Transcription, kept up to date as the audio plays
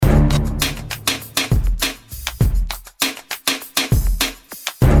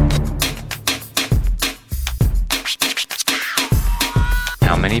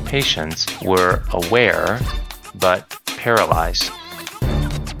patients were aware but paralyzed.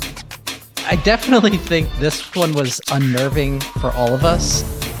 I definitely think this one was unnerving for all of us.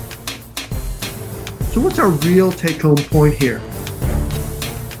 So what's our real take-home point here?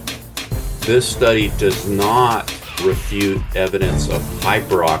 This study does not refute evidence of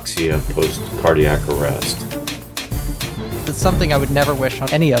hyperoxia post-cardiac arrest. It's something I would never wish on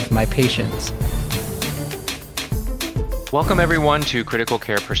any of my patients. Welcome everyone to Critical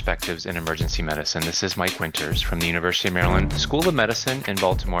Care Perspectives in Emergency Medicine. This is Mike Winters from the University of Maryland School of Medicine in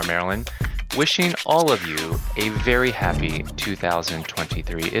Baltimore, Maryland, wishing all of you a very happy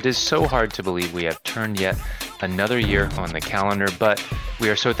 2023. It is so hard to believe we have turned yet another year on the calendar, but we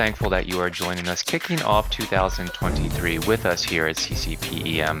are so thankful that you are joining us, kicking off 2023 with us here at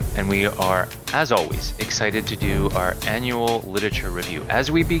CCPEM. And we are, as always, excited to do our annual literature review.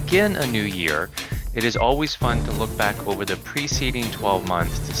 As we begin a new year, it is always fun to look back over the preceding 12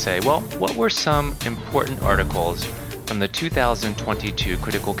 months to say, well, what were some important articles from the 2022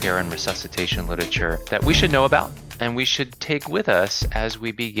 critical care and resuscitation literature that we should know about and we should take with us as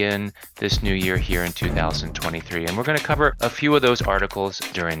we begin this new year here in 2023. And we're going to cover a few of those articles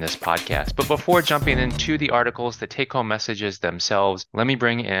during this podcast. But before jumping into the articles, the take-home messages themselves, let me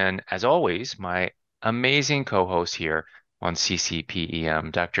bring in, as always, my amazing co-host here on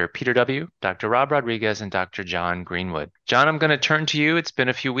CCPEM, Dr. Peter W., Dr. Rob Rodriguez, and Dr. John Greenwood. John, I'm going to turn to you. It's been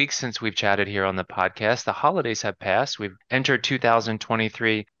a few weeks since we've chatted here on the podcast. The holidays have passed. We've entered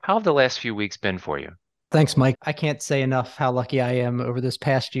 2023. How have the last few weeks been for you? Thanks, Mike. I can't say enough how lucky I am over this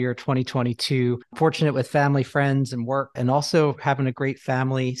past year, 2022. Fortunate with family, friends, and work, and also having a great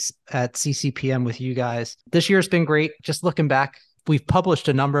family at CCPM with you guys. This year's been great. Just looking back, we've published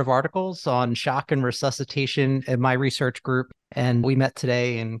a number of articles on shock and resuscitation in my research group, and we met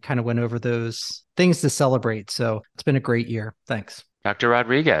today and kind of went over those things to celebrate. So it's been a great year. Thanks. Dr.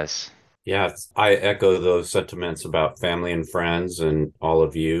 Rodriguez. Yeah, I echo those sentiments about family and friends and all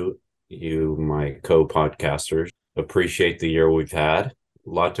of you, my co-podcasters. Appreciate the year we've had. A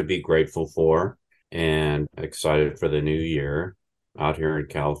lot to be grateful for and excited for the new year. Out here in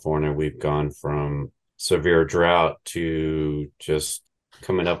California, we've gone from severe drought to just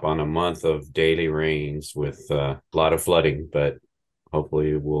coming up on a month of daily rains with a lot of flooding, but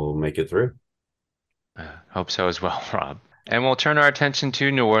hopefully we'll make it through. Hope so as well, Rob. And we'll turn our attention to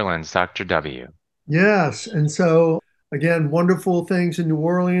New Orleans, Dr. W. Yes, and so again, wonderful things in New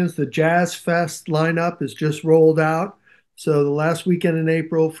Orleans. The Jazz Fest lineup is just rolled out. So the last weekend in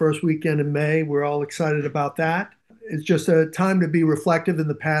April, first weekend in May, we're all excited about that. It's just a time to be reflective in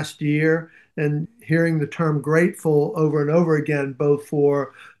the past year and hearing the term grateful over and over again, both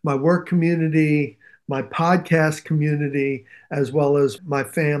for my work community, my podcast community, as well as my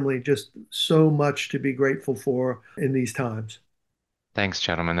family. Just so much to be grateful for in these times. Thanks,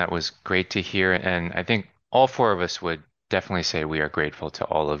 gentlemen. That was great to hear. And I think all four of us would definitely say we are grateful to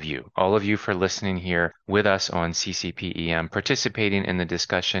all of you for listening here with us on CCPEM, participating in the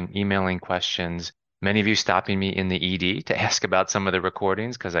discussion, emailing questions. Many of you stopping me in the ED to ask about some of the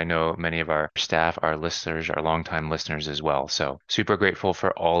recordings, because I know many of our staff, our listeners, are longtime listeners as well. So super grateful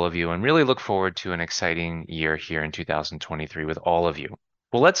for all of you and really look forward to an exciting year here in 2023 with all of you.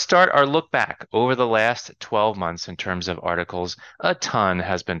 Well, let's start our look back over the last 12 months in terms of articles. A ton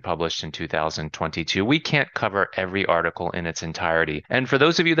has been published in 2022. We can't cover every article in its entirety. And for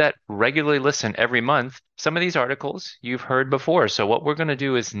those of you that regularly listen every month, some of these articles you've heard before. So what we're going to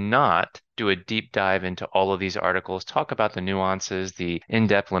do is not do a deep dive into all of these articles, talk about the nuances, the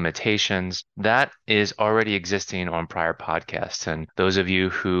in-depth limitations. That is already existing on prior podcasts. And those of you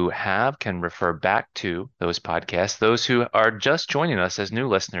who have can refer back to those podcasts. Those who are just joining us as new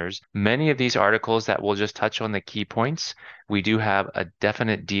listeners, many of these articles that will just touch on the key points, we do have a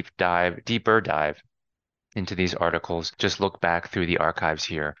definite deeper dive into these articles. Just look back through the archives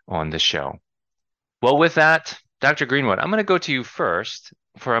here on the show. Well, with that, Dr. Greenwood, I'm going to go to you first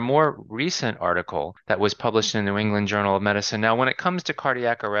for a more recent article that was published in the New England Journal of Medicine. Now, when it comes to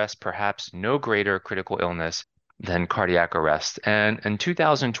cardiac arrest, perhaps no greater critical illness than cardiac arrest. And in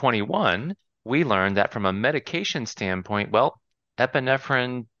 2021, we learned that from a medication standpoint, well,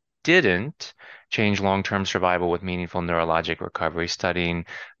 epinephrine didn't change long-term survival with meaningful neurologic recovery, studying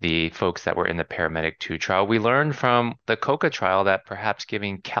the folks that were in the Paramedic 2 trial. We learned from the COCA trial that perhaps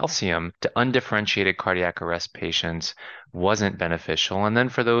giving calcium to undifferentiated cardiac arrest patients wasn't beneficial. And then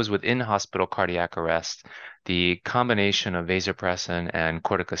for those with in-hospital cardiac arrest, the combination of vasopressin and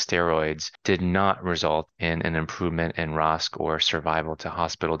corticosteroids did not result in an improvement in ROSC or survival to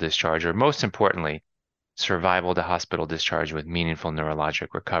hospital discharge, or most importantly, survival to hospital discharge with meaningful neurologic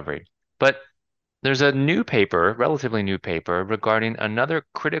recovery. But There's a new paper, relatively new paper, regarding another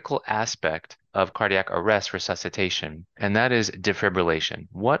critical aspect of cardiac arrest resuscitation, and that is defibrillation.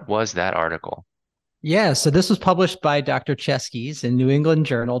 What was that article? Yeah, so this was published by Dr. Cheskis in New England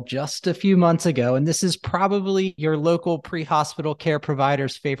Journal just a few months ago. And this is probably your local pre hospital care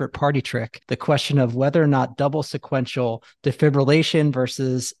provider's favorite party trick, the question of whether or not double sequential defibrillation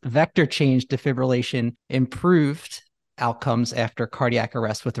versus vector change defibrillation improved outcomes after cardiac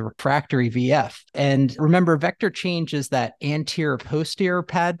arrest with a refractory VF. And remember, vector change is that anterior posterior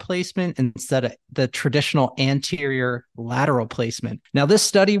pad placement instead of the traditional anterior lateral placement. Now, this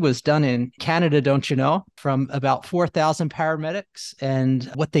study was done in Canada, don't you know, from about 4,000 paramedics. And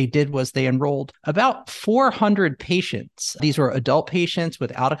what they did was they enrolled about 400 patients. These were adult patients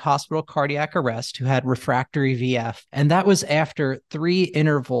with out of hospital cardiac arrest who had refractory VF. And that was after 3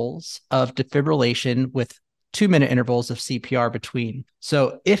 intervals of defibrillation with 2-minute intervals of CPR between.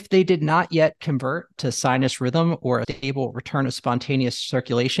 So if they did not yet convert to sinus rhythm or a stable return of spontaneous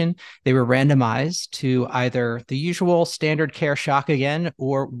circulation, they were randomized to either the usual standard care shock again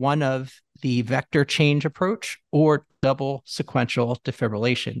or one of the vector change approach or double sequential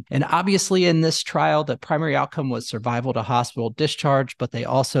defibrillation. And obviously in this trial, the primary outcome was survival to hospital discharge, but they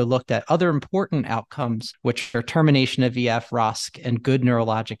also looked at other important outcomes, which are termination of VF, ROSC, and good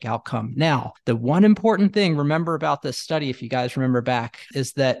neurologic outcome. Now, the one important thing, remember about this study, if you guys remember back,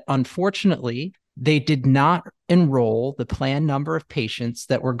 is that unfortunately, they did not enroll the planned number of patients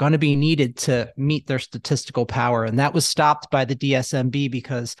that were going to be needed to meet their statistical power. And that was stopped by the DSMB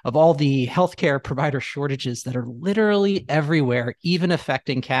because of all the healthcare provider shortages that are literally everywhere, even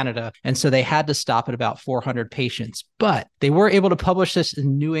affecting Canada. And so they had to stop at about 400 patients. But they were able to publish this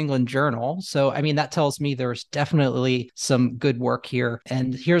in New England Journal. So, I mean, that tells me there's definitely some good work here.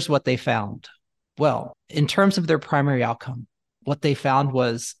 And here's what they found. Well, in terms of their primary outcome, what they found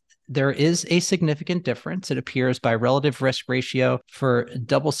was there is a significant difference, it appears, by relative risk ratio for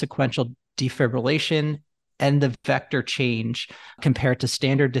double sequential defibrillation and the vector change compared to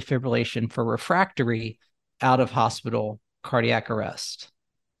standard defibrillation for refractory out of hospital cardiac arrest.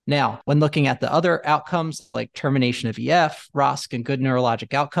 Now, when looking at the other outcomes like termination of EF, ROSC, and good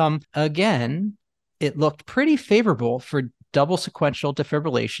neurologic outcome, again, it looked pretty favorable for double sequential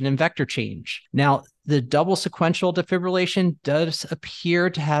defibrillation and vector change. Now, the double sequential defibrillation does appear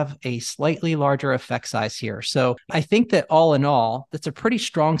to have a slightly larger effect size here. So I think that all in all, that's a pretty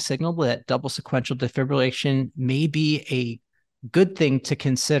strong signal that double sequential defibrillation may be a good thing to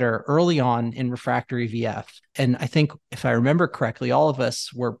consider early on in refractory VF. And I think if I remember correctly, all of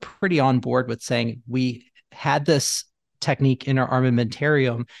us were pretty on board with saying we had this technique in our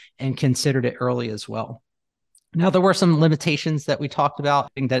armamentarium and considered it early as well. Now, there were some limitations that we talked about,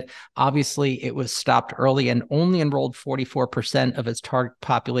 that obviously it was stopped early and only enrolled 44% of its target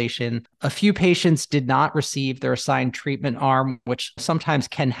population. A few patients did not receive their assigned treatment arm, which sometimes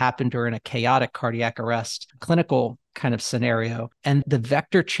can happen during a chaotic cardiac arrest clinical kind of scenario. And the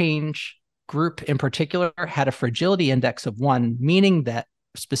vector change group in particular had a fragility index of 1, meaning that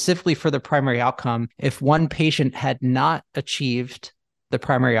specifically for the primary outcome, if one patient had not achieved the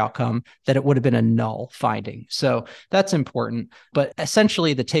primary outcome, that it would have been a null finding. So that's important. But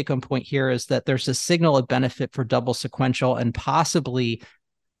essentially, the take home point here is that there's a signal of benefit for double sequential and possibly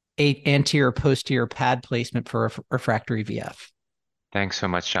a anterior posterior pad placement for a refractory VF. Thanks so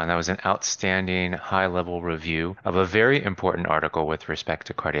much, John. That was an outstanding high-level review of a very important article with respect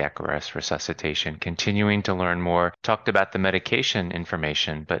to cardiac arrest resuscitation. Continuing to learn more, talked about the medication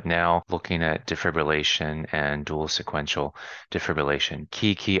information, but now looking at defibrillation and dual sequential defibrillation.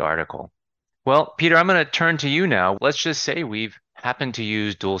 Key article. Well, Peter, I'm going to turn to you now. Let's just say we've happened to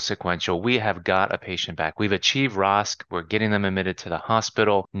use dual sequential. We have got a patient back. We've achieved ROSC. We're getting them admitted to the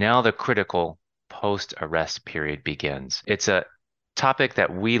hospital. Now the critical post-arrest period begins. It's a topic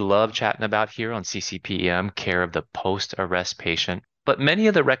that we love chatting about here on CCPEM, care of the post-arrest patient. But many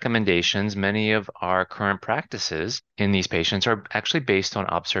of the recommendations, many of our current practices in these patients are actually based on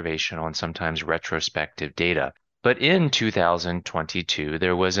observational and sometimes retrospective data. But in 2022,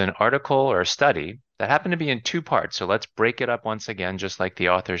 there was an article or a study that happened to be in 2 parts. So let's break it up once again, just like the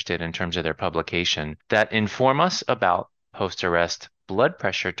authors did in terms of their publication, that inform us about post-arrest blood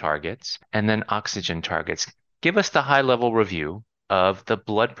pressure targets and then oxygen targets. Give us the high-level review of the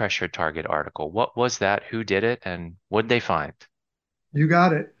blood pressure target article. What was that? Who did it? And what did they find? You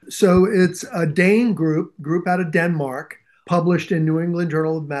got it. So it's a Dane group out of Denmark, published in New England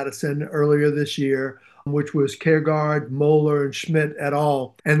Journal of Medicine earlier this year, which was Kjærgaard, Moeller, and Schmidt et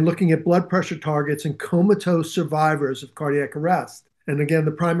al., and looking at blood pressure targets in comatose survivors of cardiac arrest. And again,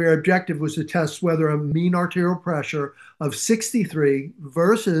 the primary objective was to test whether a mean arterial pressure of 63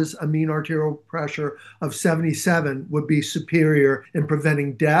 versus a mean arterial pressure of 77 would be superior in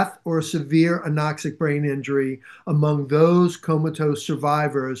preventing death or severe anoxic brain injury among those comatose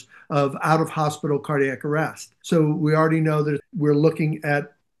survivors of out of hospital cardiac arrest. So we already know that we're looking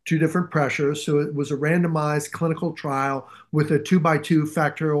at two different pressures. So it was a randomized clinical trial with a 2x2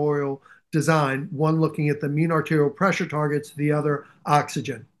 factorial design, one looking at the mean arterial pressure targets, the other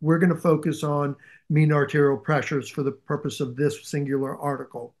oxygen. We're going to focus on mean arterial pressures for the purpose of this singular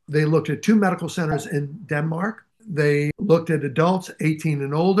article. They looked at two medical centers in Denmark. They looked at adults 18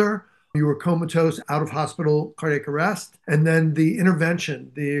 and older who were comatose, out of hospital cardiac arrest, and then the intervention,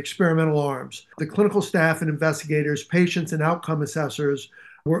 the experimental arms. The clinical staff and investigators, patients, and outcome assessors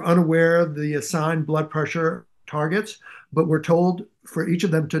were unaware of the assigned blood pressure targets, but were told for each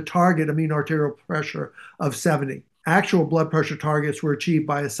of them to target a mean arterial pressure of 70. Actual blood pressure targets were achieved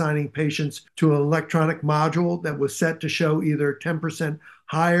by assigning patients to an electronic module that was set to show either 10%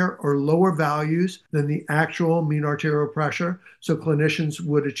 higher or lower values than the actual mean arterial pressure. So clinicians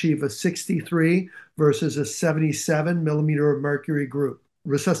would achieve a 63 versus a 77 millimeter of mercury group.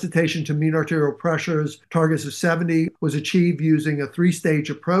 Resuscitation to mean arterial pressures, targets of 70, was achieved using a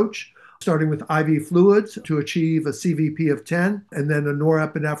three-stage approach, starting with IV fluids to achieve a CVP of 10, and then a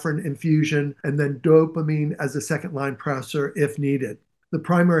norepinephrine infusion, and then dopamine as a second-line pressor if needed. The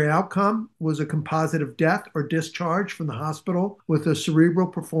primary outcome was a composite of death or discharge from the hospital with a cerebral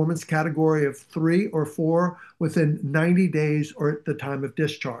performance category of 3 or 4 within 90 days or at the time of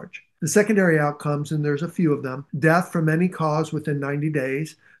discharge. The secondary outcomes, and there's a few of them: death from any cause within 90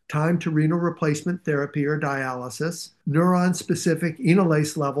 days, time to renal replacement therapy or dialysis, neuron-specific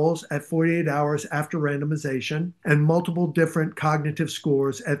enolase levels at 48 hours after randomization, and multiple different cognitive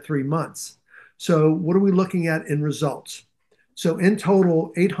scores at 3 months. So what are we looking at in results? So in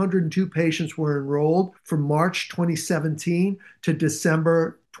total, 802 patients were enrolled from March 2017 to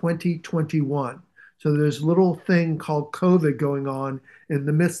December 2021. So there's a little thing called COVID going on in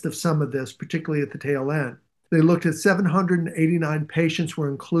the midst of some of this, particularly at the tail end. They looked at 789 patients were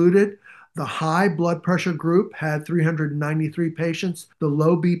included. The high blood pressure group had 393 patients. The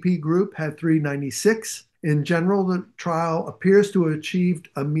low BP group had 396. In general, the trial appears to have achieved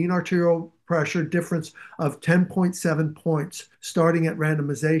a mean arterial pressure difference of 10.7 points starting at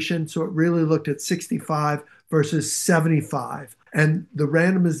randomization. So it really looked at 65 versus 75. And the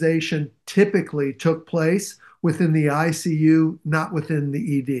randomization typically took place within the ICU, not within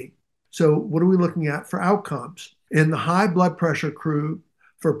the ED. So what are we looking at for outcomes? In the high blood pressure group,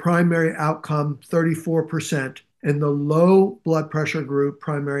 for primary outcome, 34%. In the low blood pressure group,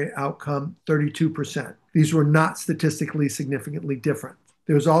 primary outcome, 32%. These were not statistically significantly different.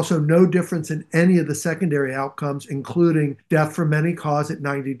 There was also no difference in any of the secondary outcomes, including death from any cause at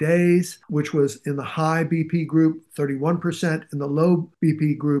 90 days, which was in the high BP group, 31%, in the low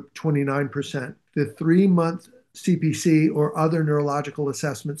BP group, 29%. The 3-month CPC or other neurological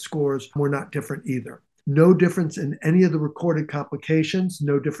assessment scores were not different either. No difference in any of the recorded complications,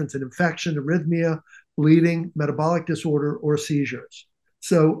 no difference in infection, arrhythmia, bleeding, metabolic disorder, or seizures.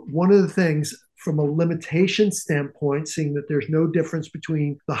 So one of the things from a limitation standpoint, seeing that there's no difference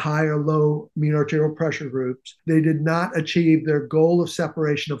between the high or low mean arterial pressure groups, they did not achieve their goal of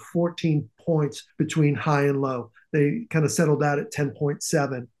separation of 14 points between high and low. They kind of settled out at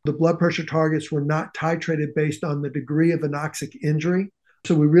 10.7. The blood pressure targets were not titrated based on the degree of anoxic injury.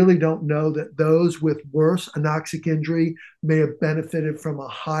 So we really don't know that those with worse anoxic injury may have benefited from a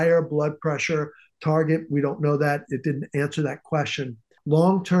higher blood pressure target. We don't know that. It didn't answer that question.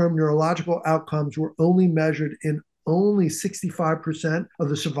 Long-term neurological outcomes were only measured in only 65% of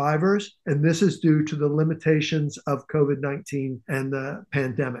the survivors, and this is due to the limitations of COVID-19 and the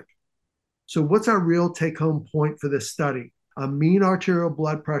pandemic. So what's our real take-home point for this study? A mean arterial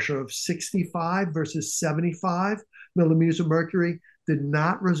blood pressure of 65 versus 75 millimeters of mercury did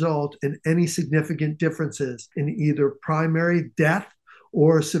not result in any significant differences in either primary death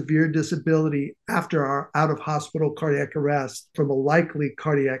or severe disability after our out-of-hospital cardiac arrest from a likely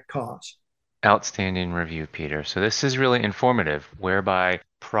cardiac cause. Outstanding review, Peter. So this is really informative, whereby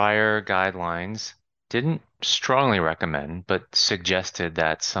prior guidelines didn't strongly recommend, but suggested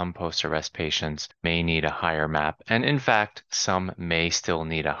that some post-arrest patients may need a higher MAP, and in fact, some may still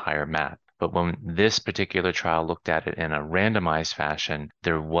need a higher MAP. But when this particular trial looked at it in a randomized fashion,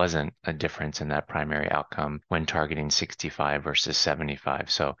 there wasn't a difference in that primary outcome when targeting 65 versus 75.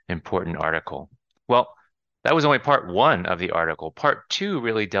 So important article. Well, that was only part one of the article. Part two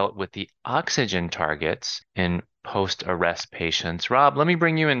really dealt with the oxygen targets in post-arrest patients. Rob, let me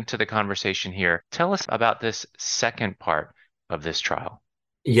bring you into the conversation here. Tell us about this second part of this trial?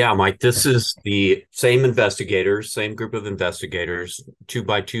 Yeah, Mike, this is the same investigators, same group of investigators,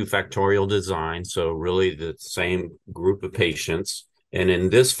 2x2 factorial design. So, really, the same group of patients. And in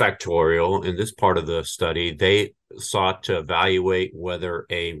this factorial, in this part of the study, they sought to evaluate whether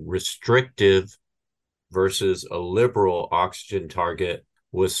a restrictive versus a liberal oxygen target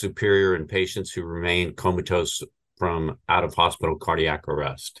was superior in patients who remained comatose from out of hospital cardiac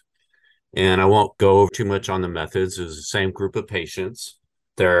arrest. And I won't go too much on the methods. It was the same group of patients.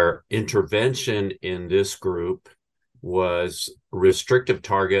 Their intervention in this group was restrictive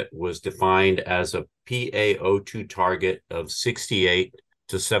target was defined as a PaO2 target of 68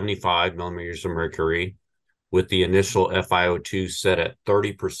 to 75 millimeters of mercury, with the initial FiO2 set at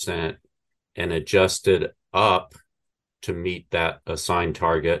 30% and adjusted up to meet that assigned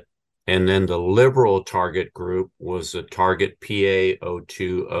target. And then the liberal target group was a target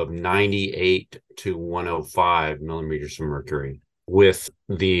PaO2 of 98 to 105 millimeters of mercury, with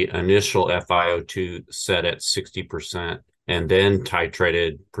the initial FiO2 set at 60% and then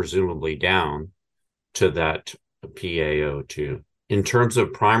titrated presumably down to that PaO2. In terms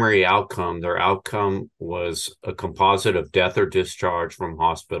of primary outcome, their outcome was a composite of death or discharge from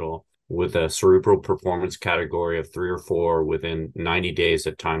hospital with a cerebral performance category of 3 or 4 within 90 days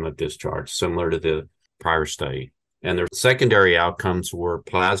at time of discharge, similar to the prior study. And their secondary outcomes were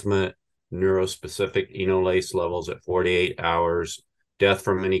plasma neurospecific enolase levels at 48 hours, death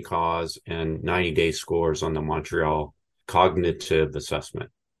from any cause, and 90-day scores on the Montreal Cognitive Assessment.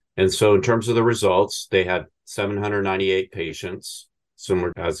 And so in terms of the results, they had 798 patients,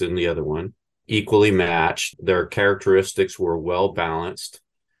 similar as in the other one, equally matched. Their characteristics were well balanced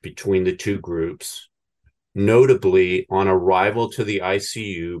between the two groups. Notably, on arrival to the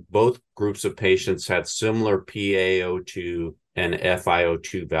ICU, both groups of patients had similar PaO2 and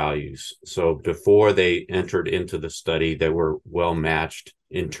FiO2 values. So before they entered into the study, they were well matched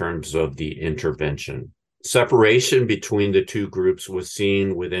in terms of the intervention. Separation between the two groups was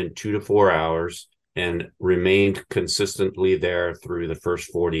seen within 2 to 4 hours and remained consistently there through the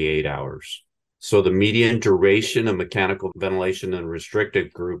first 48 hours. So the median duration of mechanical ventilation in the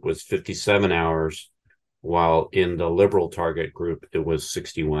restricted group was 57 hours, while in the liberal target group, it was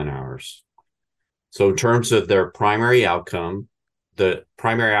 61 hours. So in terms of their primary outcome, the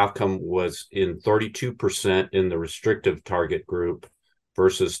primary outcome was in 32% in the restrictive target group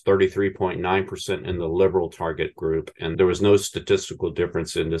versus 33.9% in the liberal target group, and there was no statistical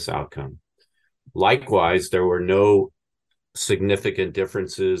difference in this outcome. Likewise, there were no significant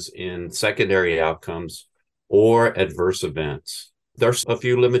differences in secondary outcomes or adverse events. There's a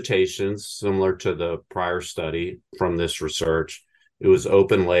few limitations similar to the prior study from this research. It was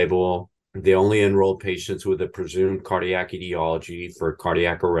open label. They only enrolled patients with a presumed cardiac etiology for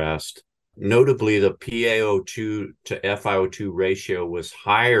cardiac arrest. Notably, the PaO2 to FiO2 ratio was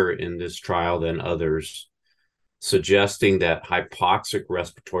higher in this trial than others, suggesting that hypoxic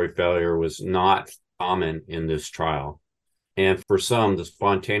respiratory failure was not common in this trial. And for some, the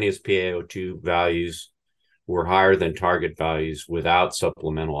spontaneous PaO2 values were higher than target values without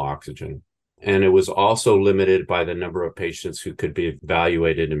supplemental oxygen. And it was also limited by the number of patients who could be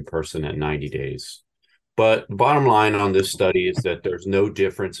evaluated in person at 90 days. But bottom line on this study is that there's no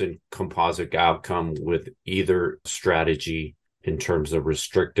difference in composite outcome with either strategy in terms of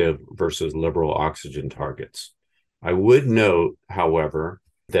restrictive versus liberal oxygen targets. I would note, however,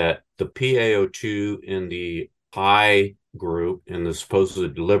 that the PaO2 in the high group, in the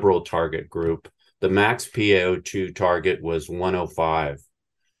supposed liberal target group, the max PaO2 target was 105.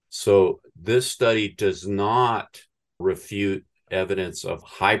 So this study does not refute evidence of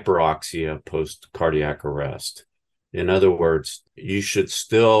hyperoxia post-cardiac arrest. In other words, you should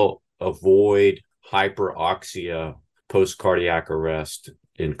still avoid hyperoxia post-cardiac arrest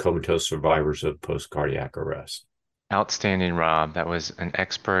in comatose survivors of post-cardiac arrest. Outstanding, Rob. That was an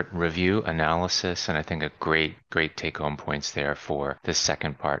expert review analysis, and I think a great take-home points there for the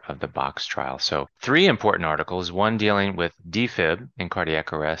second part of the box trial. So 3 important articles, one dealing with defib in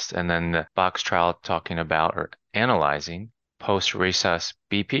cardiac arrest, and then the box trial talking about or analyzing post-resus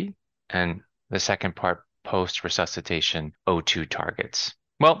BP, and the second part post-resuscitation O2 targets.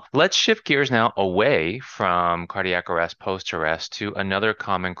 Well, let's shift gears now away from cardiac arrest, post-arrest to another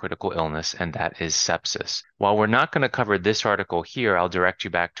common critical illness, and that is sepsis. While we're not going to cover this article here, I'll direct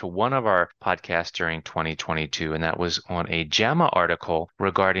you back to one of our podcasts during 2022, and that was on a JAMA article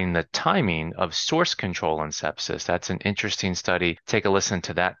regarding the timing of source control in sepsis. That's an interesting study. Take a listen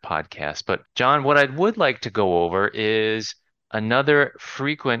to that podcast. But John, what I would like to go over is another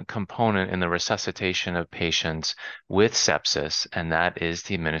frequent component in the resuscitation of patients with sepsis, and that is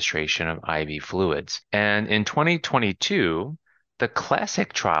the administration of IV fluids. And in 2022, the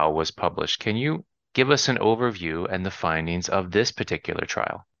classic trial was published. Can you give us an overview and the findings of this particular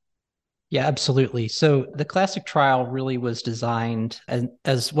trial? Yeah, absolutely. So the classic trial really was designed, and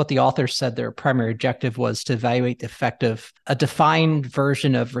as what the authors said, their primary objective was to evaluate the effect of a defined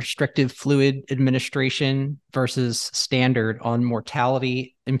version of restrictive fluid administration versus standard on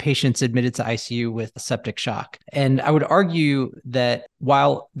mortality in patients admitted to ICU with septic shock. And I would argue that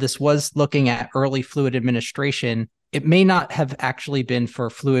while this was looking at early fluid administration, it may not have actually been for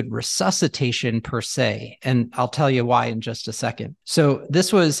fluid resuscitation per se. And I'll tell you why in just a second. So,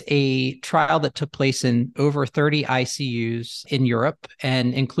 this was a trial that took place in over 30 ICUs in Europe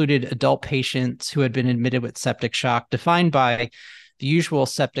and included adult patients who had been admitted with septic shock, defined by the usual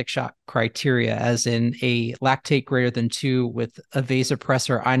septic shock criteria, as in a lactate greater than 2 with a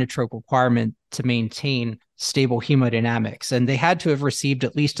vasopressor inotrope requirement to maintain stable hemodynamics. And they had to have received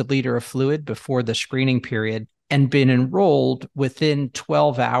at least a liter of fluid before the screening period and been enrolled within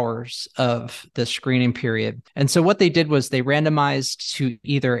 12 hours of the screening period. And so what they did was they randomized to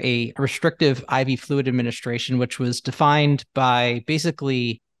either a restrictive IV fluid administration, which was defined by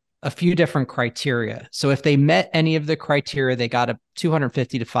basically a few different criteria. So if they met any of the criteria, they got a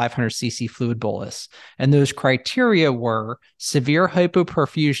 250 to 500 cc fluid bolus. And those criteria were severe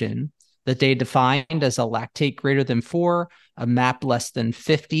hypoperfusion that they defined as a lactate greater than 4, a MAP less than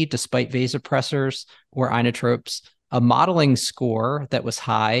 50 despite vasopressors or inotropes, a modeling score that was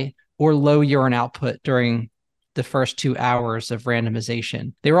high, or low urine output during the first 2 hours of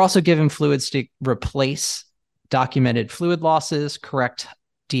randomization. They were also given fluids to replace documented fluid losses, correct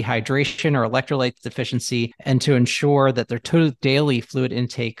dehydration or electrolyte deficiency, and to ensure that their total daily fluid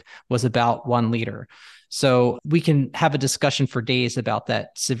intake was about 1 liter. So we can have a discussion for days about that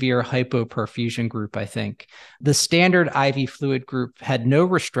severe hypoperfusion group, I think. The standard IV fluid group had no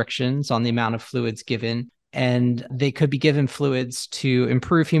restrictions on the amount of fluids given, and they could be given fluids to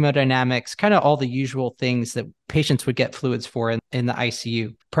improve hemodynamics, kind of all the usual things that patients would get fluids for in the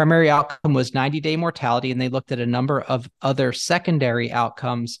ICU. Primary outcome was 90-day mortality, and they looked at a number of other secondary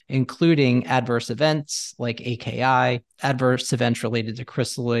outcomes, including adverse events like AKI, adverse events related to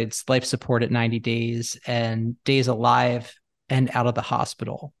crystalloids, life support at 90 days, and days alive and out of the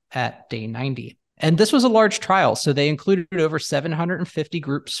hospital at day 90. And this was a large trial, so they included over 750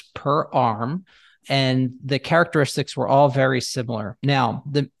 groups per arm, and the characteristics were all very similar. Now,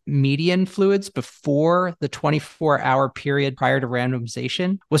 the median fluids before the 24-hour period prior to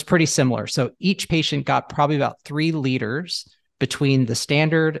randomization was pretty similar. So each patient got probably about 3 liters between the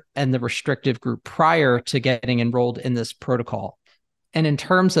standard and the restrictive group prior to getting enrolled in this protocol. And in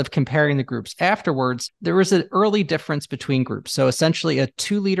terms of comparing the groups afterwards, there was an early difference between groups. So essentially a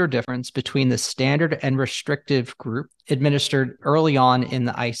 2-liter difference between the standard and restrictive group administered early on in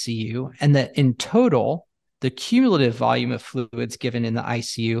the ICU. And that in total, the cumulative volume of fluids given in the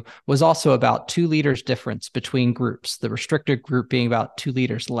ICU was also about 2 liters difference between groups, the restricted group being about 2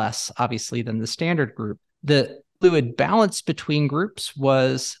 liters less, obviously, than the standard group. The fluid balance between groups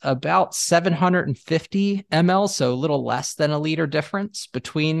was about 750 ml, so a little less than a liter difference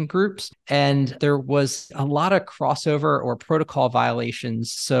between groups. And there was a lot of crossover or protocol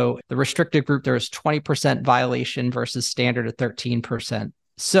violations. So the restricted group, there was 20% violation versus standard at 13%.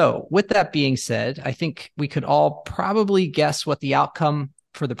 So with that being said, I think we could all probably guess what the outcome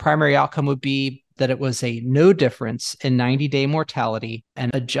for the primary outcome would be, that it was a no difference in 90-day mortality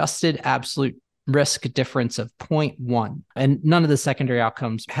and adjusted absolute risk difference of 0.1. And none of the secondary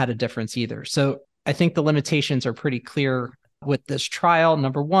outcomes had a difference either. So I think the limitations are pretty clear with this trial.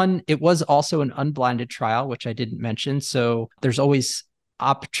 Number one, it was also an unblinded trial, which I didn't mention. So there's always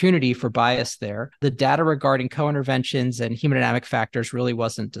opportunity for bias there. The data regarding co-interventions and hemodynamic factors really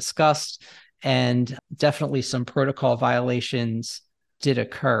wasn't discussed. And definitely some protocol violations did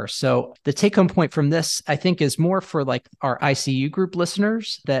occur. So the take-home point from this, I think, is more for like our ICU group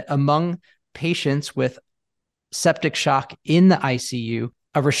listeners, that among patients with septic shock in the ICU,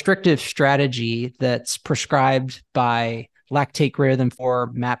 a restrictive strategy that's prescribed by lactate greater than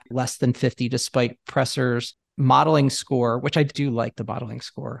 4, MAP less than 50 despite pressors, modeling score, which I do like the modeling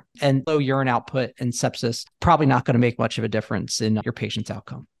score, and low urine output and sepsis, probably not going to make much of a difference in your patient's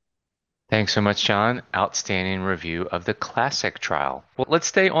outcome. Thanks so much, John. Outstanding review of the classic trial. Well, let's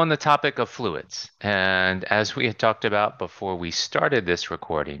stay on the topic of fluids. And as we had talked about before we started this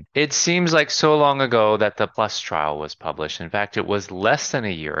recording, it seems like so long ago that the PLUS trial was published. In fact, it was less than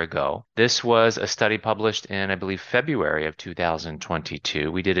a year ago. This was a study published in, I believe, February of 2022.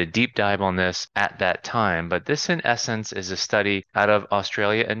 We did a deep dive on this at that time, but this in essence is a study out of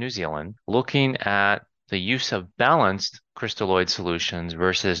Australia and New Zealand looking at the use of balanced crystalloid solutions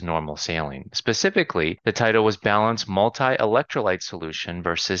versus normal saline. Specifically, the title was Balanced Multi-Electrolyte Solution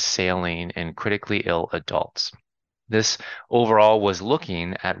versus Saline in Critically Ill Adults. This overall was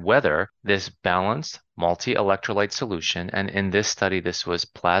looking at whether this balanced multi-electrolyte solution, and in this study this was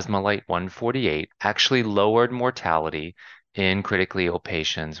Plasmolite 148, actually lowered mortality in critically ill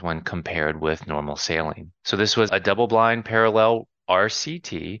patients when compared with normal saline. So this was a double-blind parallel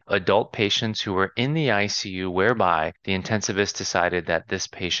RCT, adult patients who were in the ICU, whereby the intensivist decided that this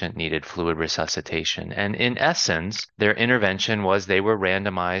patient needed fluid resuscitation. And in essence, their intervention was they were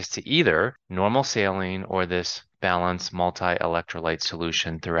randomized to either normal saline or this balanced multi-electrolyte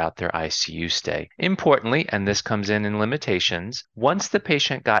solution throughout their ICU stay. Importantly, and this comes in limitations, once the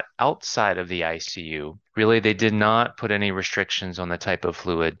patient got outside of the ICU, really they did not put any restrictions on the type of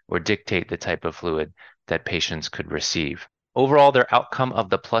fluid or dictate the type of fluid that patients could receive. Overall, their outcome of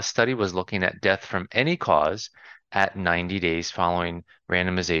the PLUS study was looking at death from any cause at 90 days following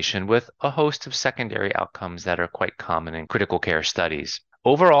randomization, with a host of secondary outcomes that are quite common in critical care studies.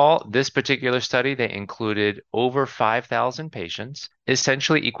 Overall, this particular study, they included over 5,000 patients,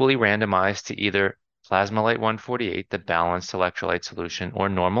 essentially equally randomized to either Plasmolite 148, the balanced electrolyte solution, or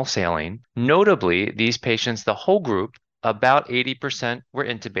normal saline. Notably, these patients, the whole group, about 80% were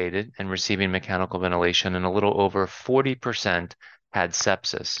intubated and receiving mechanical ventilation, and a little over 40% had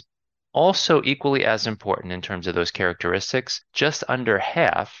sepsis. Also, equally as important in terms of those characteristics, just under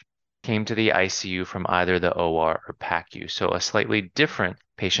half came to the ICU from either the OR or PACU, so a slightly different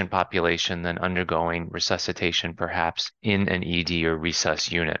patient population than undergoing resuscitation, perhaps in an ED or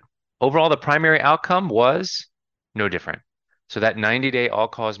resus unit. Overall, the primary outcome was no different. So that 90-day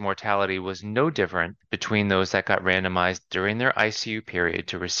all-cause mortality was no different between those that got randomized during their ICU period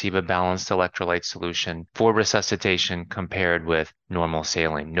to receive a balanced electrolyte solution for resuscitation compared with normal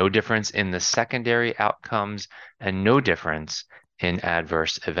saline. No difference in the secondary outcomes and no difference in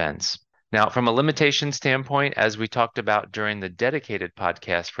adverse events. Now, from a limitation standpoint, as we talked about during the dedicated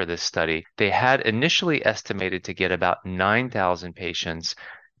podcast for this study, they had initially estimated to get about 9,000 patients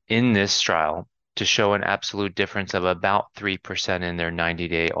in this trial to show an absolute difference of about 3% in their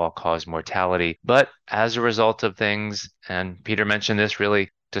 90-day all-cause mortality. But as a result of things, and Peter mentioned this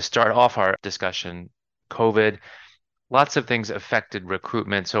really to start off our discussion, COVID, lots of things affected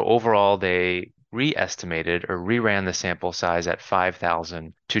recruitment. So overall, they re-estimated or reran the sample size at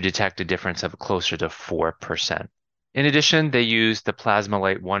 5,000 to detect a difference of closer to 4%. In addition, they used the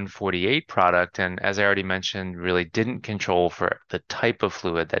Plasmolite 148 product, and as I already mentioned, really didn't control for the type of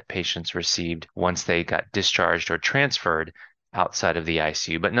fluid that patients received once they got discharged or transferred outside of the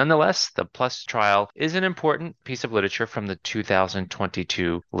ICU. But nonetheless, the PLUS trial is an important piece of literature from the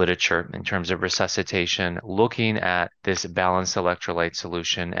 2022 literature in terms of resuscitation, looking at this balanced electrolyte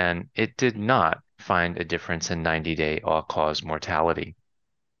solution, and it did not find a difference in 90-day all-cause mortality.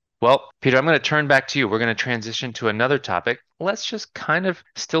 Well, Peter, I'm going to turn back to you. We're going to transition to another topic. Let's just kind of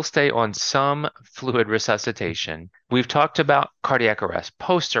still stay on some fluid resuscitation. We've talked about cardiac arrest,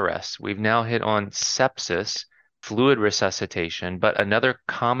 post-arrest. We've now hit on sepsis, fluid resuscitation, but another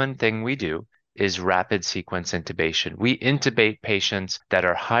common thing we do is rapid sequence intubation. We intubate patients that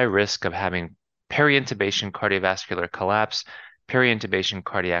are high risk of having peri-intubation cardiovascular collapse, peri-intubation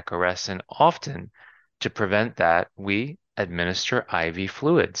cardiac arrest, and often to prevent that, we administer IV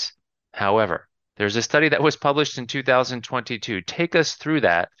fluids. However, there's a study that was published in 2022. Take us through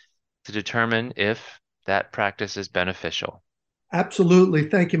that to determine if that practice is beneficial. Absolutely.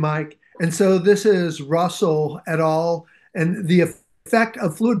 Thank you, Mike. And so this is Russell et al. And the effect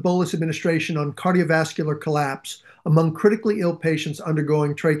of fluid bolus administration on cardiovascular collapse among critically ill patients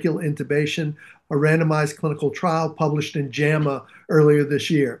undergoing tracheal intubation, a randomized clinical trial published in JAMA earlier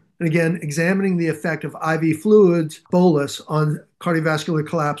this year. And again, examining the effect of IV fluids bolus on cardiovascular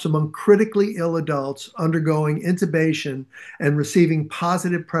collapse among critically ill adults undergoing intubation and receiving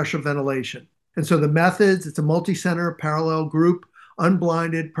positive pressure ventilation. And so the methods, it's a multi-center parallel group,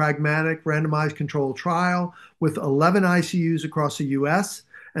 unblinded, pragmatic, randomized controlled trial with 11 ICUs across the US.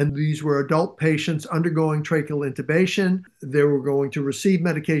 And these were adult patients undergoing tracheal intubation. They were going to receive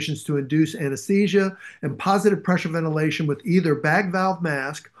medications to induce anesthesia and positive pressure ventilation with either bag valve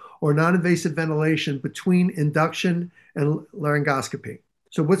mask or non-invasive ventilation between induction and laryngoscopy.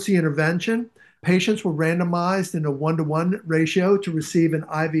 So what's the intervention? Patients were randomized in a 1-to-1 ratio to receive an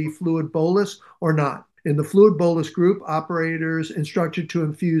IV fluid bolus or not. In the fluid bolus group, operators instructed to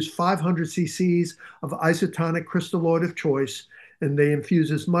infuse 500 cc's of isotonic crystalloid of choice, and they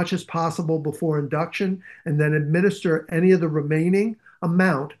infuse as much as possible before induction and then administer any of the remaining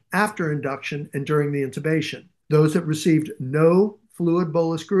amount after induction and during the intubation. Those that received no fluid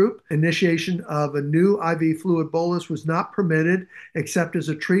bolus group, initiation of a new IV fluid bolus was not permitted except as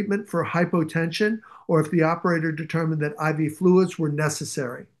a treatment for hypotension or if the operator determined that IV fluids were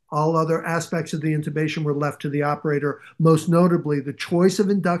necessary. All other aspects of the intubation were left to the operator, most notably the choice of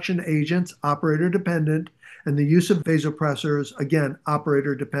induction agents, operator dependent, and the use of vasopressors, again,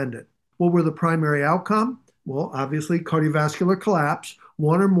 operator dependent. What were the primary outcome? Well, obviously cardiovascular collapse,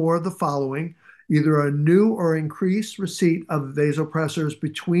 one or more of the following: either a new or increased receipt of vasopressors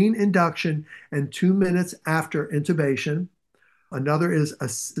between induction and 2 minutes after intubation. Another is a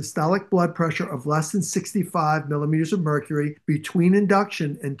systolic blood pressure of less than 65 millimeters of mercury between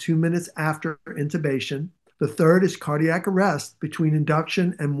induction and 2 minutes after intubation. The third is cardiac arrest between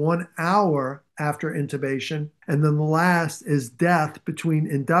induction and 1 hour after intubation. And then the last is death between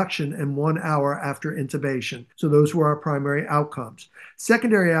induction and 1 hour after intubation. So those were our primary outcomes.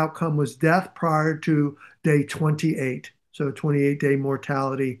 Secondary outcome was death prior to day 28. So 28-day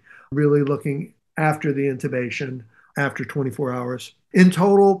mortality, really looking after the intubation after 24 hours. In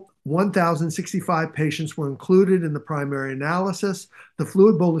total, 1,065 patients were included in the primary analysis. The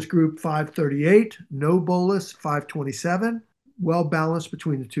fluid bolus group 538, no bolus 527, well balanced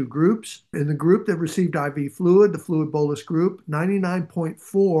between the two groups. In the group that received IV fluid, the fluid bolus group,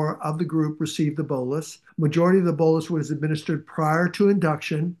 99.4 of the group received the bolus. Majority of the bolus was administered prior to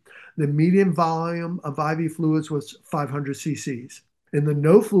induction. The median volume of IV fluids was 500 cc's. In the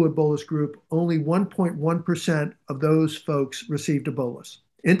no fluid bolus group, only 1.1% of those folks received a bolus.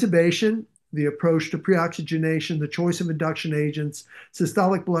 Intubation, the approach to pre-oxygenation, the choice of induction agents,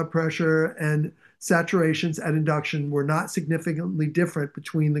 systolic blood pressure, and saturations at induction were not significantly different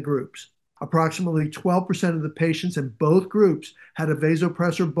between the groups. Approximately 12% of the patients in both groups had a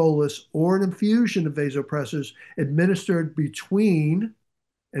vasopressor bolus or an infusion of vasopressors administered between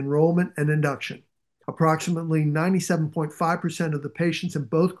enrollment and induction. Approximately 97.5% of the patients in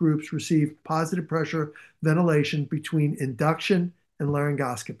both groups received positive pressure ventilation between induction and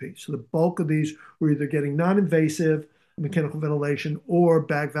laryngoscopy. So the bulk of these were either getting non-invasive mechanical ventilation or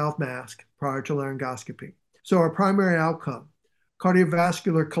bag valve mask prior to laryngoscopy. So our primary outcome,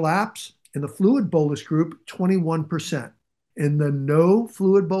 cardiovascular collapse in the fluid bolus group, 21%. In the no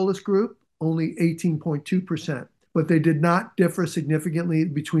fluid bolus group, only 18.2%. But they did not differ significantly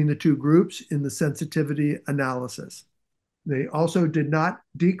between the two groups in the sensitivity analysis. They also did not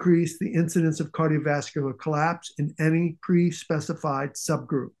decrease the incidence of cardiovascular collapse in any pre-specified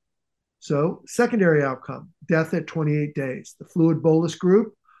subgroup. So, secondary outcome, death at 28 days. The fluid bolus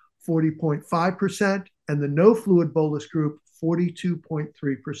group, 40.5%, and the no fluid bolus group,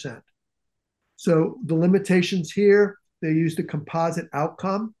 42.3%. So, the limitations here, they used a composite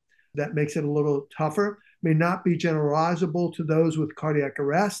outcome. That makes it a little tougher. May not be generalizable to those with cardiac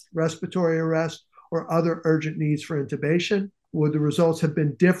arrest, respiratory arrest, or other urgent needs for intubation. Would the results have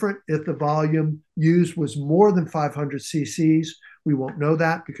been different if the volume used was more than 500 cc's? We won't know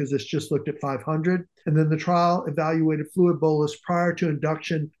that because it's just looked at 500. And then the trial evaluated fluid bolus prior to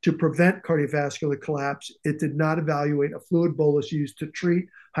induction to prevent cardiovascular collapse. It did not evaluate a fluid bolus used to treat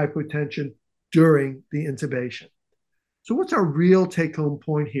hypotension during the intubation. So what's our real take-home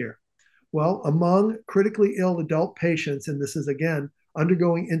point here? Well, among critically ill adult patients, and this is again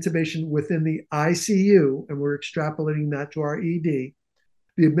undergoing intubation within the ICU, and we're extrapolating that to our ED,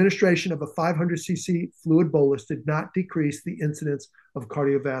 the administration of a 500 cc fluid bolus did not decrease the incidence of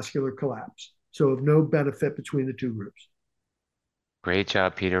cardiovascular collapse. So of no benefit between the two groups. Great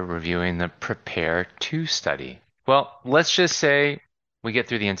job, Peter, reviewing the Prepare 2 study. Well, let's just say we get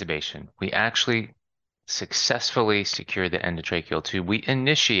through the intubation. We actually successfully secure the endotracheal tube. We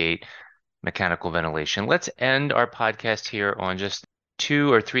initiate mechanical ventilation. Let's end our podcast here on just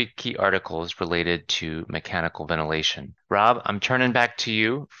 2 or 3 key articles related to mechanical ventilation. Rob, I'm turning back to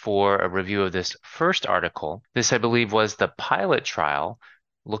you for a review of this first article. This, I believe, was the pilot trial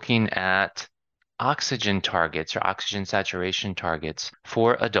looking at oxygen targets or oxygen saturation targets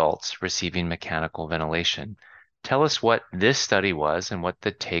for adults receiving mechanical ventilation. Tell us what this study was and what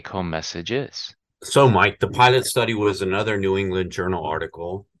the take-home message is. So, Mike, the pilot study was another New England Journal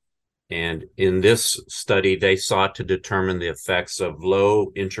article. And in this study, they sought to determine the effects of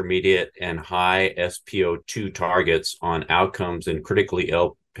low, intermediate, and high SpO2 targets on outcomes in critically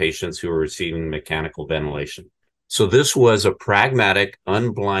ill patients who are receiving mechanical ventilation. So this was a pragmatic,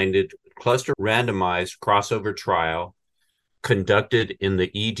 unblinded, cluster randomized crossover trial conducted in the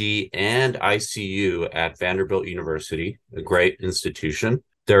ED and ICU at Vanderbilt University, a great institution.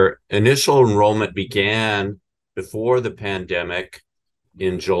 Their initial enrollment began before the pandemic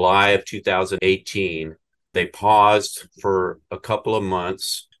in July of 2018. They paused for a couple of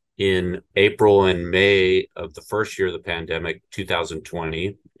months in April and May of the first year of the pandemic,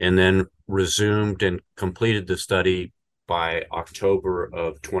 2020, and then resumed and completed the study by October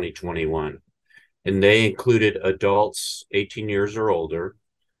of 2021. And they included adults 18 years or older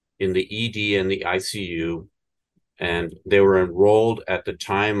in the ED and the ICU, and they were enrolled at the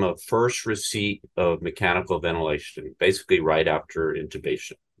time of first receipt of mechanical ventilation, basically right after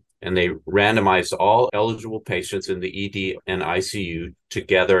intubation. And they randomized all eligible patients in the ED and ICU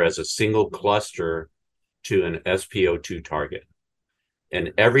together as a single cluster to an SpO2 target.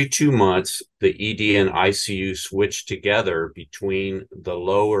 And every 2 months, the ED and ICU switched together between the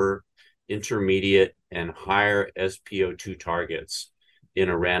lower, intermediate, and higher SpO2 targets in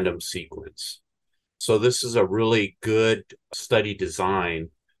a random sequence. So this is a really good study design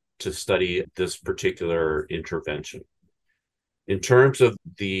to study this particular intervention. In terms of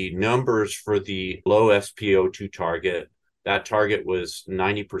the numbers for the low SpO2 target, that target was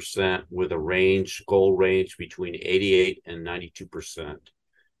 90% with a goal range between 88 and 92%.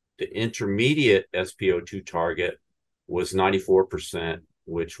 The intermediate SpO2 target was 94%,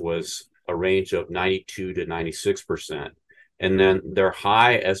 which was a range of 92 to 96%. And then their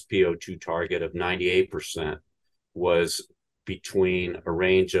high SpO2 target of 98% was a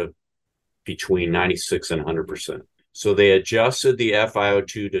range of between 96 and 100%. So they adjusted the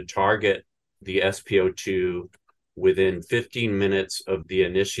FiO2 to target the SpO2 within 15 minutes of the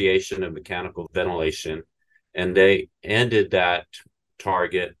initiation of mechanical ventilation, and they ended that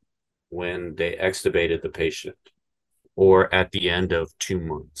target when they extubated the patient or at the end of 2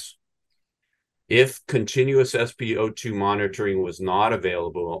 months. If continuous SpO2 monitoring was not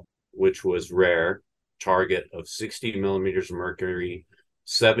available, which was rare, target of 60 millimeters of mercury,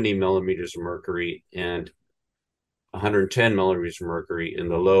 70 millimeters of mercury, and 110 millimeters of mercury in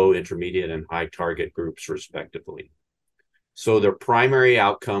the low, intermediate, and high target groups, respectively. So their primary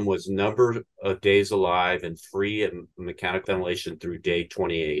outcome was number of days alive and free of mechanical ventilation through day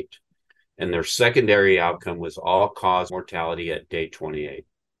 28. And their secondary outcome was all-cause mortality at day 28,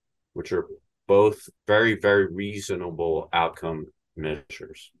 which are both very, very reasonable outcome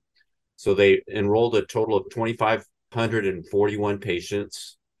measures. So they enrolled a total of 2,541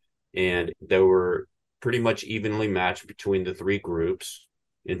 patients, and they were pretty much evenly matched between the three groups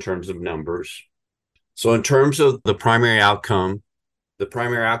in terms of numbers. So in terms of the primary outcome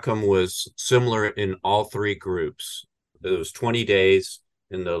was similar in all three groups. It was 20 days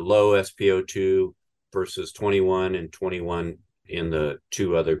in the low SpO2 versus 21 and 21 in the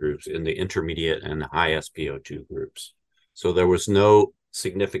two other groups, in the intermediate and high SpO2 groups. So there was no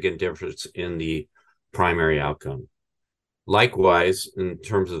significant difference in the primary outcome. Likewise, in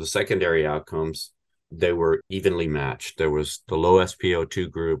terms of the secondary outcomes, they were evenly matched. There was the low SpO2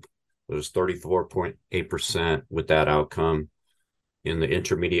 group, it was 34.8% with that outcome. In the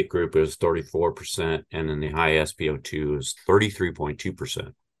intermediate group, it was 34%, and in the high SpO2, it was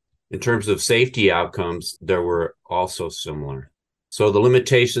 33.2%. In terms of safety outcomes, there were also similar. So the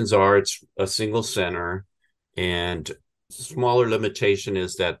limitations are it's a single center, and smaller limitation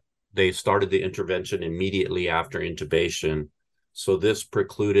is that they started the intervention immediately after intubation. So this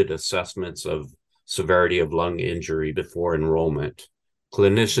precluded assessments of severity of lung injury before enrollment.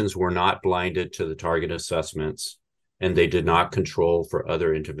 Clinicians were not blinded to the target assessments, and they did not control for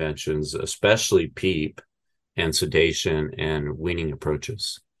other interventions, especially PEEP and sedation and weaning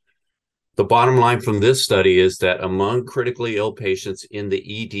approaches. The bottom line from this study is that among critically ill patients in the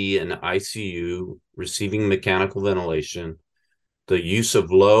ED and ICU receiving mechanical ventilation, the use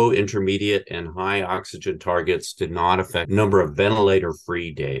of low, intermediate, and high oxygen targets did not affect the number of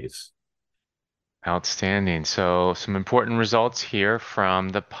ventilator-free days. Outstanding. So some important results here from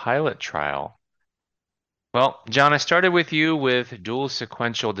the pilot trial. Well, John, I started with you with dual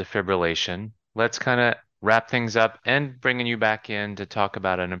sequential defibrillation. Let's kind of wrap things up and bringing you back in to talk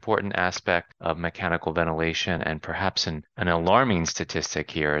about an important aspect of mechanical ventilation and perhaps an alarming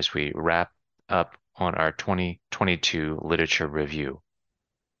statistic here as we wrap up on our 2022 literature review.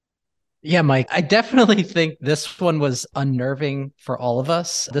 Yeah, Mike, I definitely think this one was unnerving for all of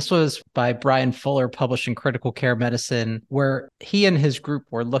us. This was by Brian Fuller, published in Critical Care Medicine, where he and his group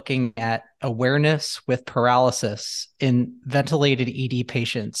were looking at awareness with paralysis in ventilated ED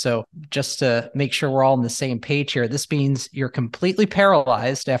patients. So just to make sure we're all on the same page here, this means you're completely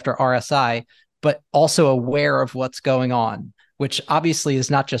paralyzed after RSI, but also aware of what's going on, which obviously is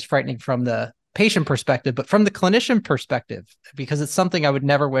not just frightening from the patient perspective, but from the clinician perspective, because it's something I would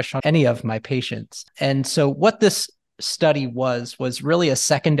never wish on any of my patients. And so what this study was really a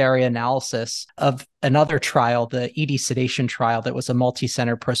secondary analysis of another trial, the ED sedation trial, that was a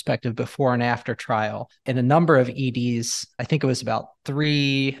multi-center prospective before and after trial in a number of EDs. I think it was about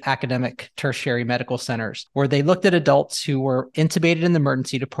 3 academic tertiary medical centers, where they looked at adults who were intubated in the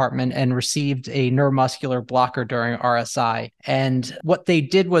emergency department and received a neuromuscular blocker during RSI. And what they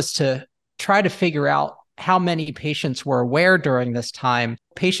did was to try to figure out how many patients were aware during this time.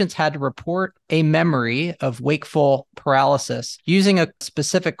 Patients had to report a memory of wakeful paralysis using a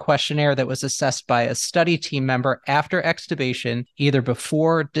specific questionnaire that was assessed by a study team member after extubation, either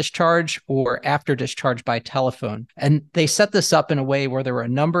before discharge or after discharge by telephone. And they set this up in a way where there were a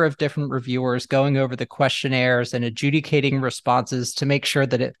number of different reviewers going over the questionnaires and adjudicating responses to make sure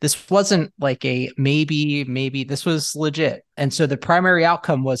that this wasn't like a maybe, this was legit. And so the primary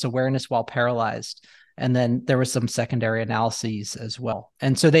outcome was awareness while paralyzed. And then there was some secondary analyses as well.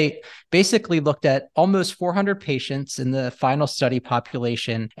 And so they basically looked at almost 400 patients in the final study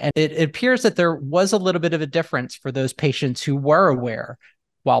population. And it appears that there was a little bit of a difference for those patients who were aware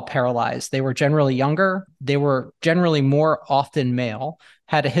while paralyzed. They were generally younger. They were generally more often male,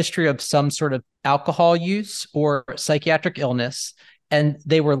 had a history of some sort of alcohol use or psychiatric illness, and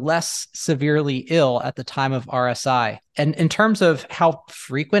they were less severely ill at the time of RSI. And in terms of how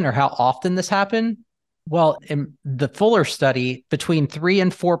frequent or how often this happened, well, in the Fuller study, between 3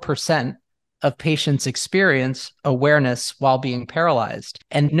 and 4% of patients experience awareness while being paralyzed.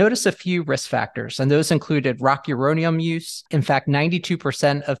 And notice a few risk factors, and those included rocuronium use. In fact,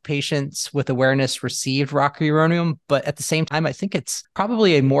 92% of patients with awareness received rocuronium, but at the same time, I think it's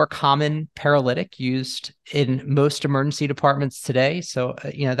probably a more common paralytic used in most emergency departments today. So,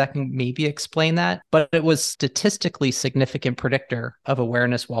 that can maybe explain that, but it was statistically significant predictor of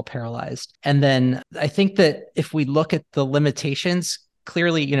awareness while paralyzed. And then I think that if we look at the limitations,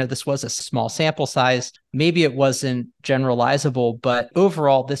 clearly, this was a small sample size. Maybe it wasn't generalizable, but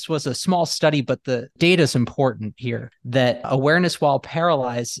overall, this was a small study, but the data is important here, that awareness while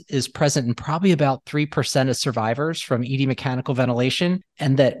paralyzed is present in probably about 3% of survivors from ED mechanical ventilation,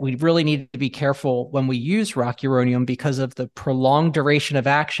 and that we really need to be careful when we use rocuronium because of the prolonged duration of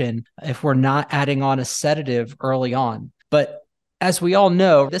action if we're not adding on a sedative early on. But as we all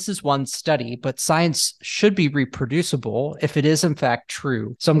know, this is one study, but science should be reproducible if it is in fact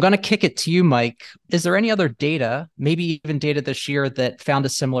true. So I'm going to kick it to you, Mike. Is there any other data, maybe even data this year, that found a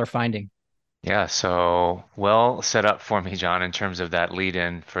similar finding? Yeah, so well set up for me, John, in terms of that lead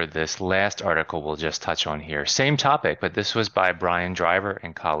in for this last article we'll just touch on here. Same topic, but this was by Brian Driver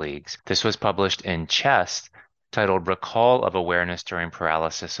and colleagues. This was published in Chest, titled Recall of Awareness During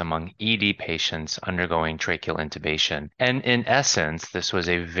Paralysis Among ED Patients Undergoing Tracheal Intubation. And in essence, this was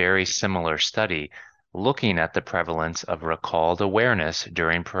a very similar study looking at the prevalence of recalled awareness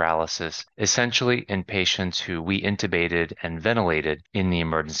during paralysis, essentially in patients who we intubated and ventilated in the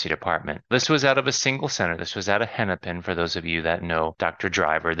emergency department. This was out of a single center. This was out of Hennepin, for those of you that know Dr.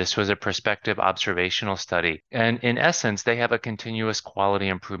 Driver. This was a prospective observational study. And in essence, they have a continuous quality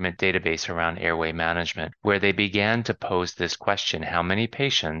improvement database around airway management, where they began to pose this question: how many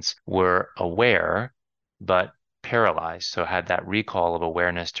patients were aware but paralyzed, so had that recall of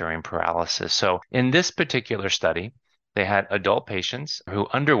awareness during paralysis? So in this particular study, they had adult patients who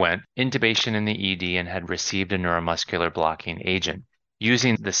underwent intubation in the ED and had received a neuromuscular blocking agent.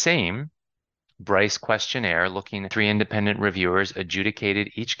 Using the same Bryce questionnaire, looking at 3 independent reviewers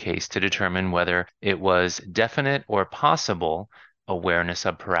adjudicated each case to determine whether it was definite or possible awareness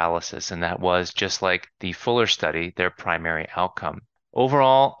of paralysis. And that was, just like the Fuller study, their primary outcome.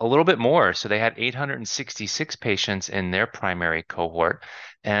 Overall, a little bit more. So they had 866 patients in their primary cohort,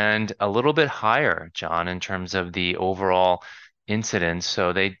 and a little bit higher, John, in terms of the overall incidence.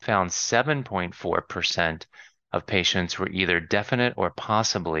 So they found 7.4% of patients were either definite or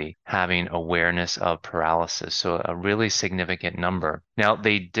possibly having awareness of paralysis. So a really significant number. Now,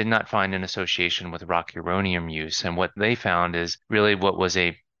 they did not find an association with rocuronium use. And what they found is really what was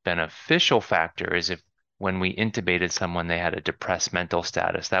a beneficial factor is if when we intubated someone, they had a depressed mental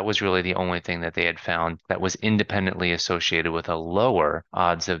status. That was really the only thing that they had found that was independently associated with a lower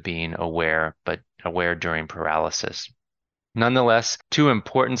odds of being aware, but aware during paralysis. Nonetheless, 2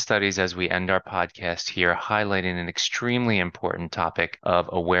 important studies as we end our podcast here, highlighting an extremely important topic of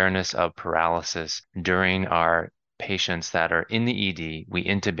awareness of paralysis during our patients that are in the ED, we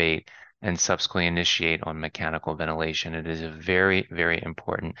intubate and subsequently initiate on mechanical ventilation. It is a very, very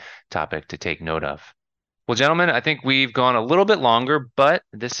important topic to take note of. Well, gentlemen, I think we've gone a little bit longer, but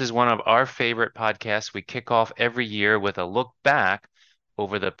this is one of our favorite podcasts. We kick off every year with a look back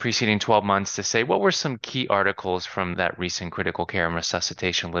over the preceding 12 months to say what were some key articles from that recent critical care and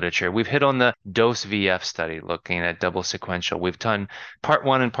resuscitation literature. We've hit on the dose VF study looking at double sequential. We've done part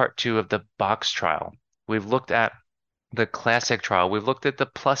one and part two of the box trial. We've looked at the classic trial. We've looked at the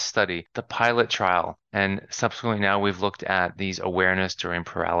plus study, the pilot trial, and subsequently now we've looked at these awareness during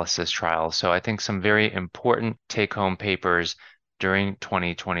paralysis trials. So I think some very important take-home papers during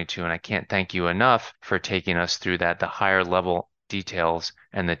 2022. And I can't thank you enough for taking us through that, the higher level details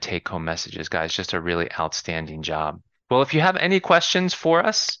and the take-home messages, guys. Just a really outstanding job. Well, if you have any questions for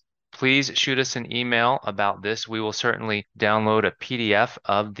us, please shoot us an email about this. We will certainly download a PDF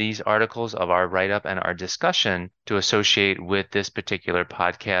of these articles of our write-up and our discussion to associate with this particular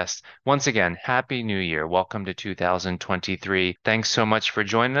podcast. Once again, Happy New Year. Welcome to 2023. Thanks so much for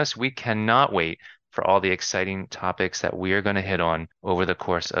joining us. We cannot wait for all the exciting topics that we are going to hit on over the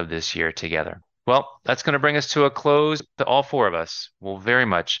course of this year together. Well, that's going to bring us to a close. To all four of us, we'll very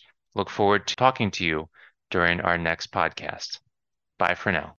much look forward to talking to you during our next podcast. Bye for now.